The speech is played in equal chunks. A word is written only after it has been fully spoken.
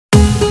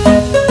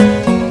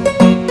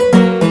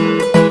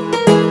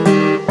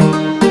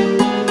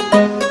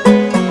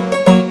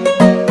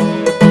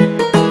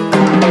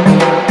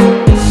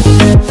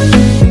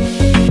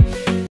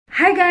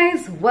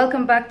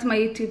back to my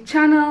YouTube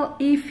channel.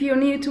 If you're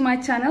new to my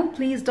channel,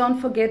 please don't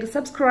forget to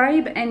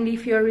subscribe, and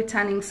if you're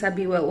returning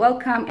subby, well,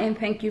 welcome and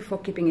thank you for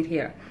keeping it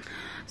here.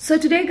 So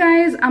today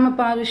guys, I'm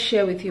about to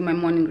share with you my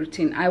morning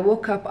routine. I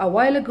woke up a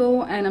while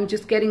ago and I'm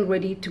just getting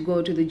ready to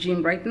go to the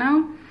gym right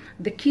now.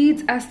 The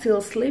kids are still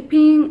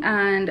sleeping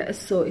and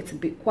so it's a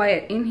bit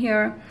quiet in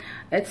here.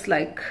 It's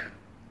like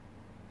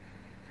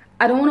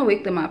I don't want to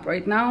wake them up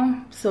right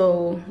now,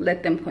 so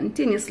let them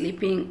continue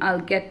sleeping. I'll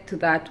get to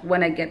that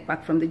when I get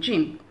back from the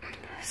gym.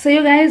 So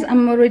you guys,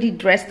 I'm already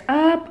dressed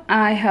up.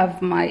 I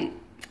have my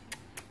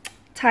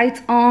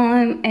tights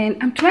on and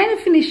I'm trying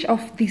to finish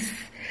off this,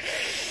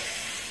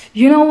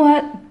 you know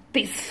what,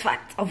 this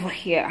fat over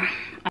here.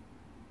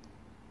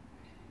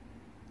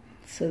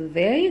 So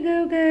there you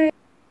go guys.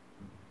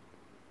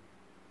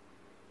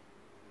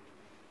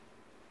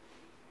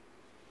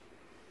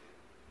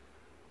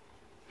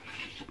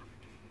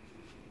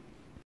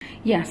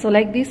 Yeah, so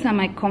like these are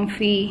my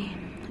comfy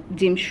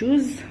gym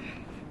shoes.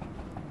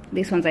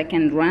 These ones I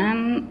can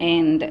run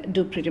and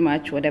do pretty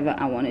much whatever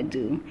I want to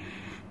do.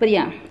 But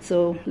yeah,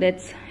 so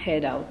let's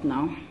head out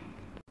now.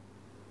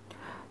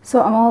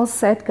 So I'm all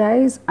set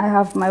guys. I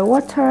have my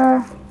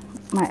water,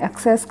 my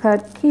access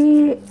card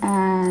key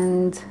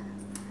and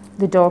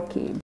the door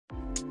key.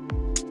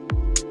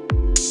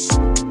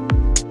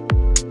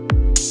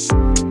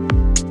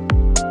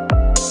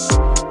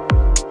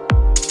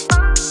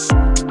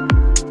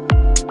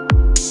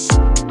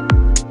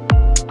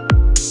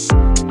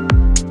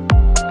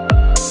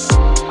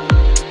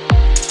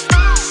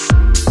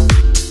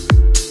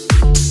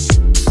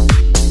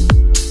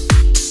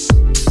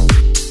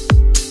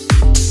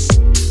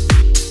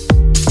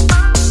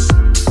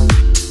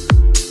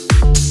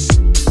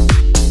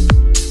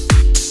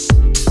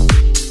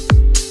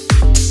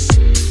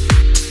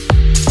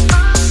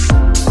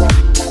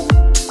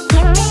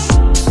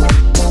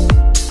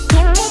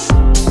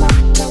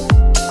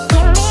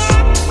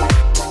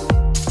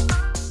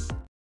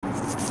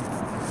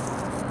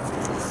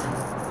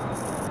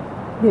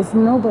 There's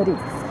nobody,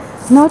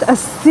 not a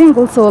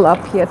single soul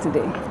up here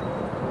today.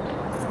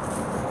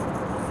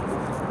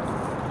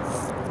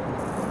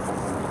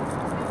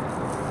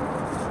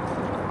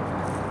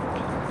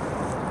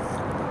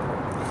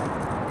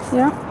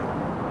 Yeah.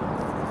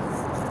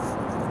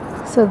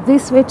 So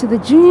this way to the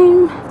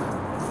gym.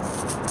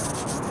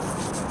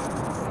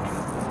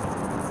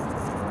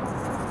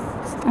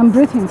 I'm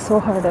breathing so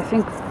hard, I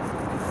think,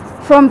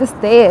 from the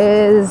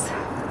stairs.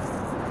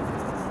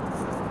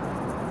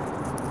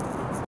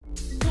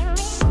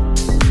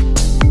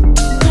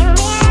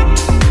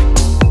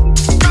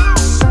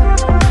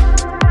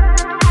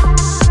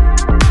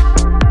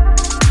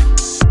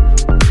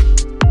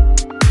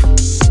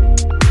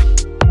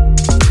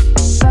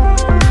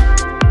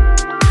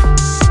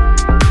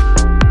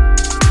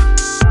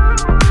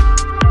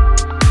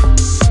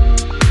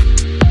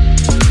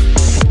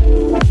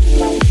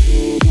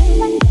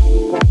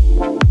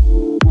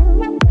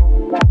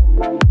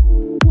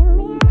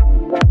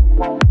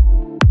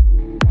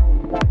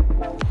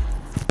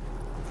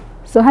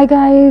 So hi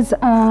guys,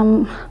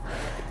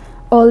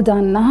 all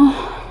done now.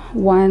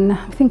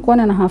 I think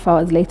 1.5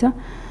 hours later.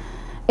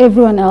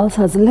 Everyone else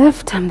has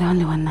left. I'm the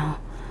only one now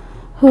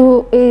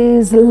who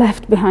is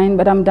left behind,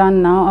 but I'm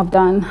done now. I've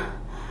done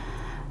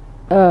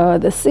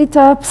the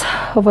sit-ups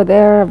over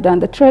there. I've done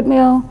the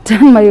treadmill,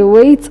 done my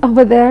weights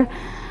over there.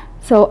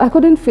 So I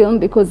couldn't film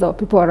because of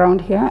people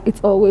around here.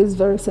 It's always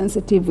very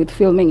sensitive with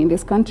filming in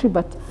this country,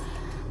 but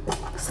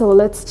so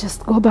let's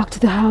just go back to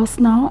the house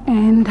now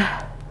and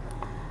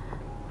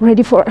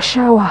ready for a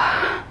shower.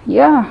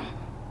 Yeah.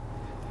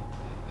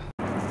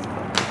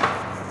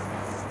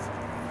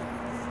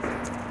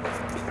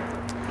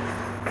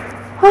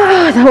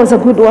 That was a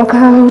good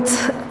workout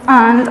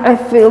and I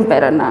feel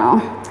better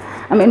now.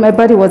 I mean, my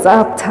body was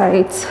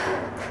uptight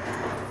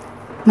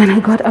when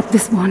I got up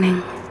this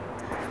morning,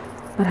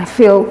 but I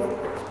feel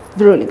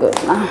really good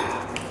now.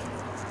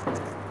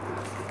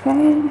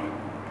 Okay.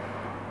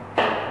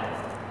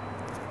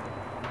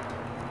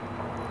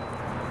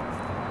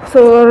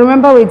 So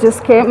remember, we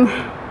just came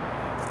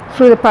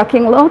through the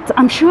parking lot.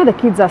 I'm sure the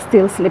kids are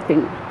still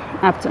sleeping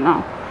up to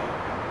now.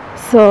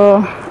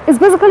 So it's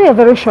basically a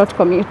very short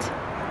commute,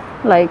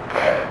 like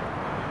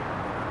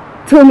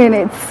 2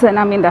 minutes and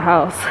I'm in the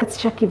house. Let's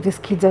check if these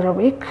kids are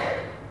awake.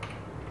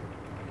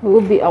 It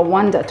would be a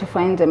wonder to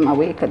find them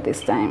awake at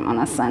this time on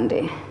a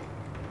Sunday.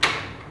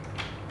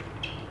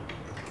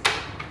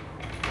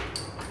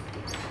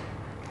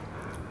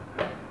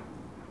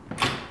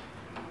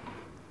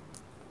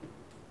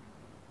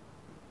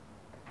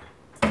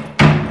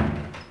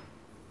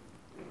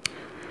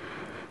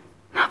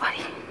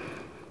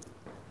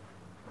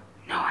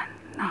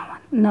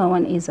 No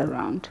one is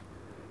around.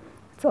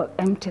 It's all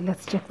empty.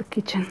 Let's check the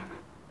kitchen.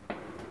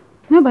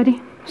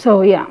 Nobody.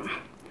 So yeah,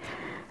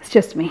 it's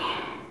just me.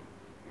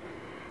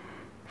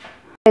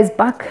 Guys,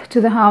 back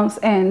to the house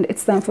and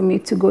it's time for me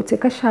to go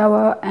take a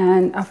shower,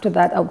 and after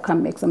that I'll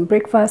come make some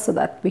breakfast so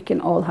that we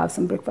can all have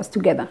some breakfast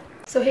together.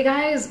 So hey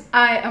guys,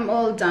 I am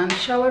all done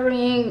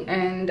showering,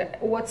 and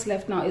what's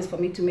left now is for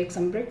me to make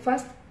some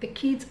breakfast. The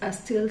kids are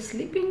still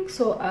sleeping,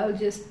 so I'll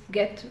just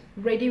get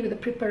ready with the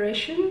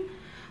preparation,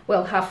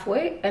 well,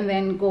 halfway, and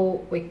then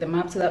go wake them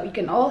up so that we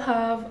can all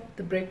have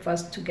the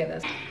breakfast together.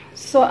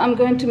 So I'm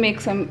going to make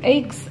some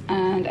eggs,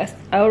 and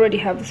I already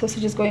have the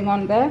sausages going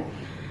on there,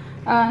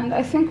 and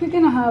I think we're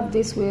gonna have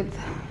this with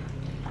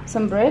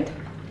some bread.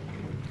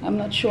 I'm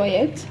not sure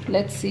yet.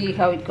 Let's see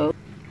how it goes.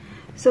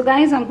 So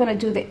guys, I'm gonna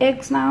do the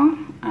eggs now,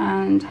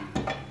 and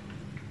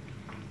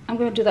I'm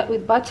gonna do that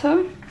with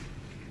butter.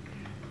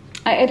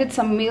 I added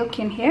some milk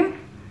in here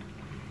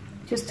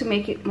just to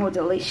make it more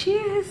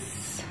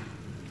delicious.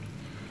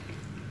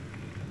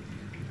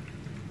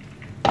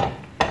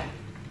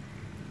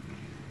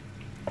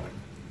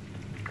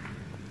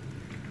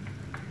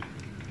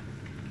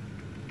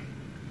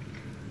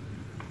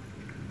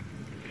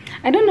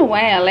 I don't know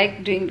why I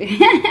like doing this.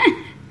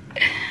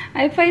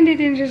 I find it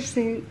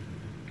interesting.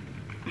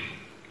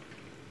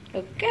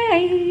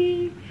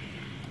 Okay,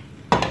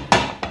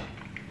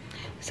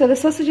 so the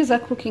sausages are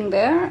cooking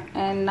there,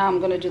 and now I'm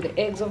gonna do the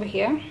eggs over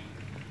here.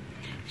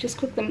 Just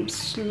cook them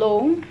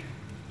slow,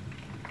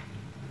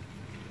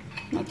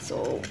 not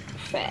so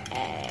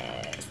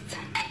fast.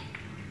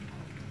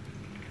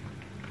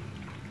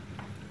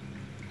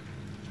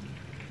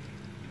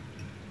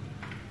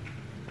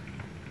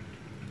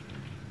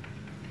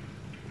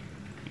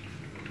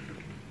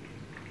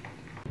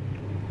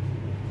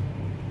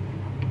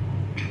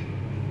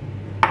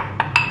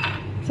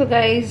 So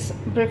guys,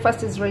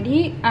 breakfast is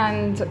ready,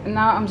 and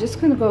now I'm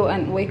just gonna go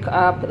and wake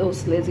up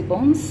those lazy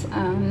bones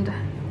and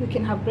we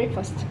can have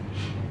breakfast.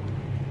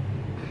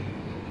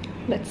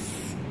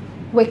 Let's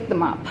wake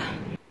them up.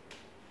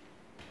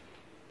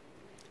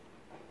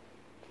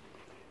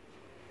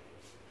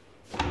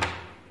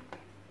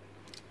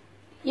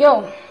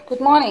 Yo, good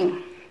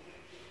morning.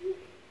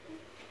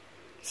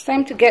 It's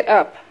time to get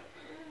up.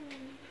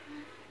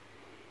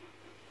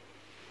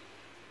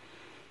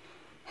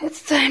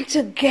 It's time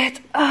to get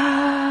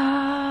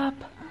up.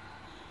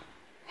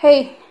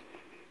 Hey.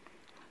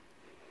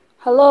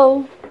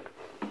 Hello.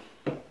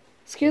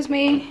 Excuse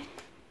me.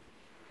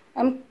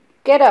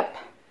 Get up.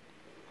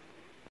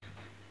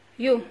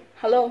 You.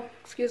 Hello.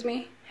 Excuse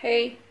me.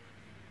 Hey.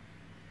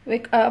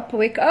 Wake up.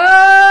 Wake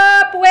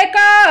up. Wake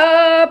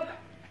up.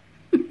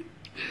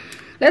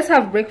 Let's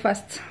have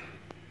breakfast.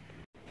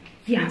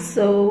 Yeah,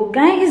 so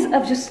guys,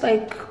 I've just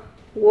like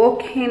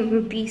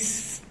woken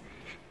these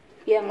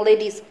young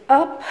ladies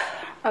up.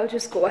 I'll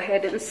just go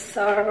ahead and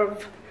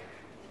serve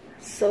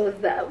so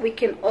that we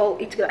can all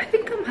eat together. I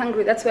think I'm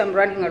hungry, that's why I'm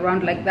running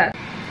around like that.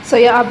 So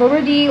yeah, I've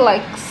already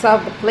like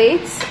served the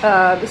plates.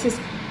 This is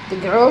the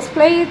girls'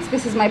 plates.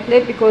 This is my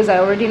plate because I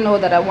already know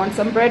that I want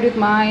some bread with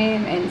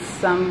mine, and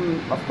some,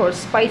 of course,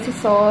 spicy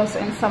sauce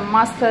and some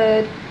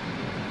mustard.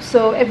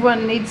 So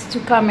everyone needs to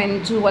come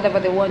and do whatever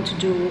they want to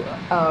do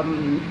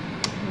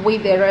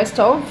with the rest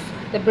of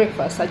the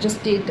breakfast. I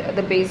just did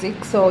the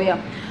basics. So yeah,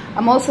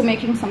 I'm also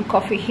making some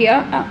coffee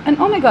here, and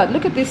oh my god,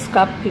 look at this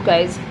cup, you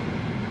guys.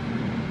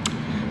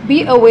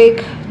 Be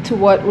awake to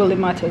what really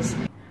matters.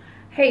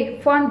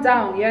 Hey, phone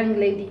down, young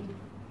lady.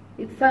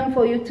 It's time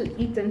for you to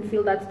eat and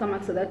fill that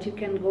stomach so that you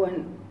can go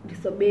and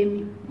disobey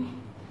me.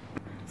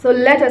 So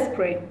let us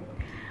pray.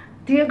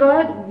 Dear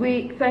God,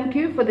 we thank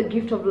you for the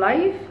gift of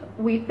life.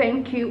 We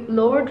thank you,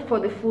 Lord, for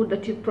the food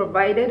that you've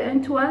provided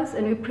unto us,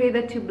 and we pray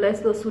that you bless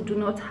those who do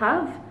not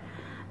have.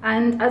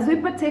 And as we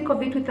partake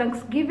of it with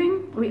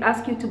thanksgiving, we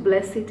ask you to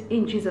bless it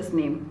in Jesus'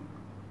 name.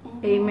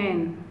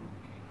 Amen.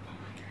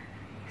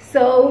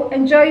 So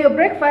enjoy your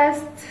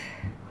breakfast.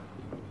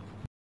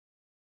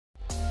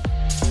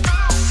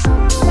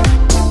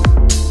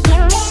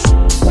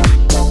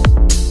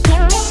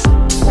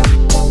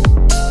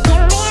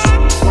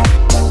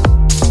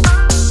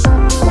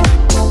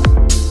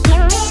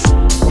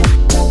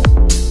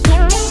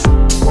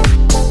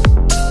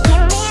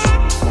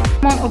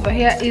 Over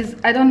here is,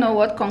 I don't know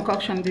what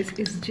concoction this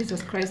is.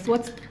 Jesus Christ,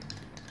 what's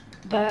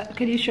that?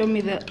 Can you show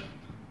me the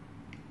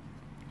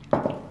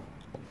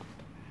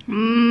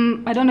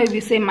I don't know if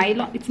you say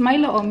Milo. It's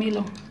Milo or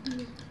Milo?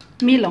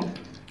 Milo.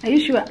 Are you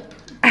sure?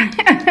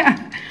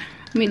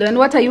 Milo. And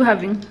what are you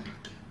having?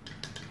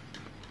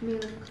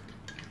 Milk.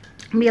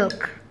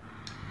 Milk.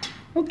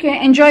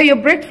 Okay, enjoy your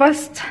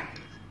breakfast.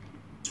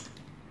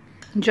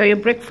 Enjoy your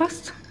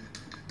breakfast.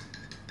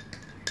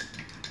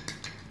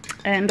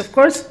 And of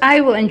course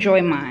I will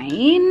enjoy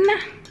mine.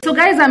 So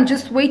guys, I'm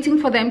just waiting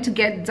for them to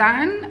get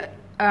done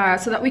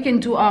so that we can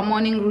do our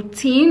morning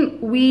routine.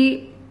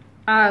 We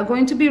are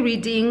going to be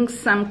reading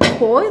some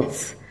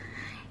quotes.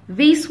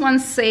 This one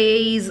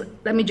says,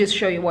 let me just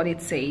show you what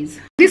it says.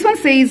 This one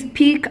says,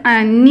 pick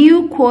a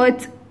new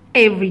quote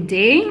every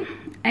day.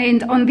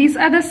 And on this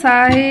other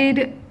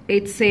side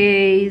it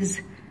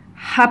says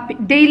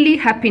daily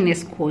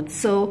happiness quotes.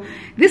 So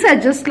these are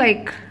just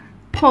like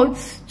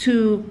quotes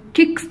to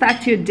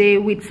kickstart your day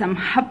with some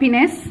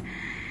happiness.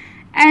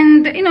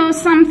 and you know,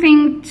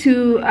 something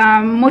to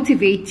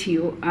motivate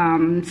you.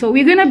 So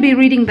we're gonna be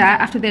reading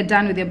that after they're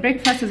done with their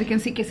breakfast. As you can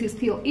see, Casey is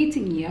still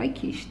eating. Yeah,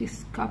 Kish,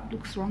 this cup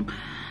looks wrong.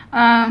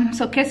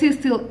 So Casey is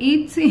still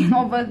eating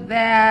over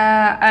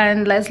there,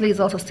 and Leslie is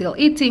also still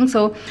eating.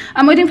 So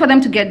I'm waiting for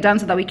them to get done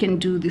so that we can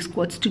do these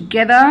quotes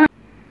together.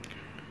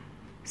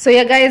 So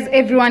yeah guys,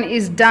 everyone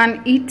is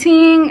done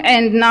eating,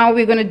 and now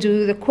we're gonna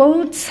do the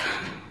quotes,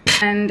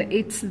 and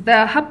it's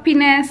the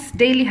happiness,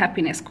 daily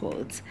happiness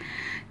quotes.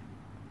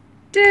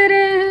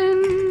 Ta-da!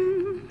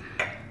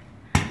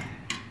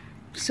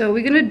 So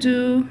we're gonna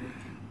do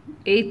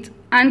it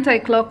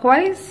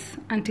anti-clockwise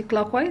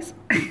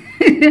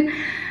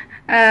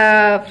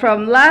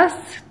from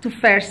last to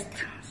first.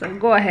 So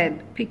go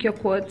ahead, pick your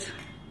quote.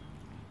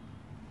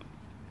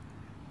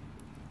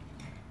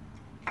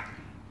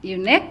 You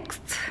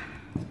next.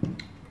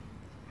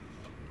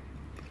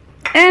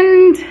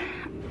 And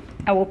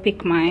I will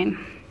pick mine.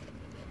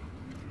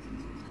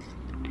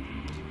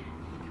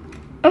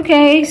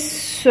 Okay,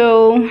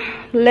 so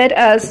let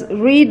us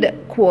read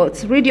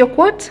quotes. Read your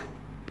quote.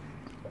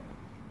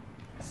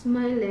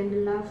 Smile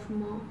and laugh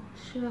more.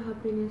 Share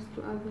happiness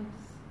to others.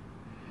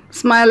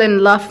 Smile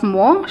and laugh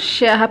more.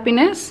 Share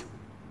happiness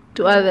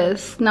to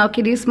others. Now,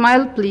 Kitty,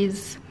 smile,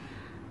 please.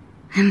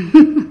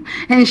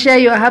 And share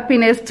your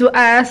happiness to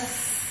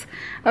us.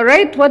 All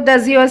right, what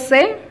does yours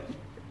say?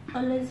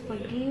 Always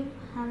forgive,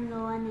 harm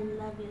no one, and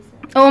love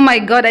yourself. Oh my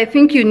God, I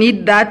think you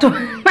need that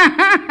one.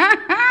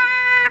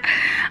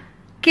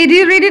 Can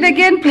you read it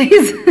again,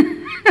 please?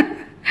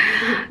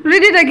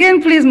 Read it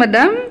again, please,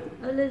 madam.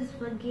 Always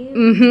forgive,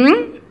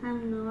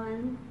 harm no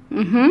one,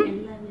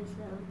 and love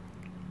yourself.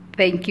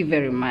 Thank you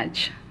very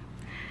much.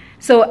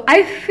 So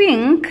I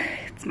think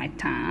it's my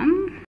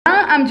turn.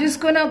 Now I'm just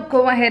gonna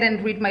go ahead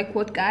and read my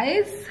quote,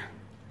 guys.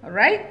 All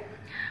right.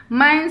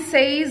 Mine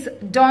says,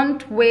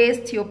 don't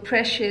waste your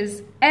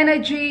precious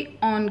energy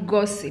on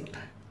gossip.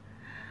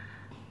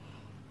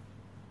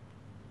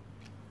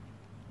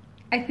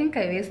 I think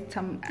I waste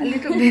a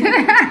little bit.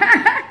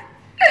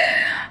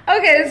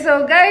 Okay,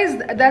 so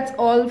guys, that's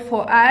all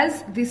for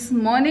us this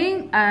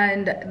morning,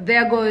 and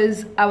there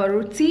goes our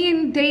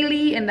routine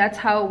daily, and that's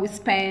how we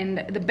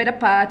spend the better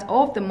part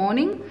of the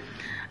morning.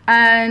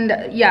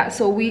 And yeah,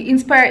 so we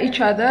inspire each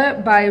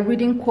other by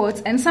reading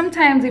quotes and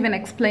sometimes even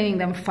explaining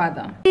them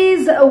further.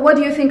 Please, what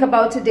do you think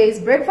about today's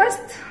breakfast?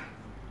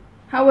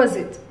 How was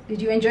it? Did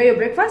you enjoy your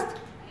breakfast?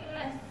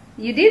 Yes.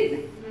 You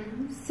did?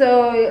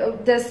 So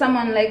does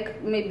someone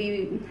like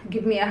maybe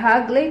give me a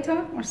hug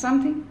later or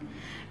something?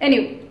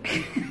 Anyway.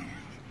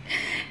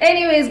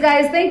 Anyways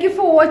guys, thank you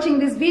for watching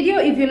this video.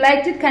 If you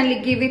liked it, kindly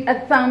give it a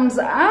thumbs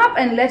up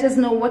and let us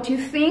know what you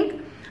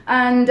think.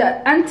 And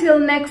until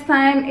next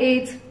time,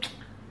 it's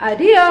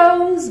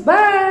adios,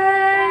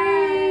 bye.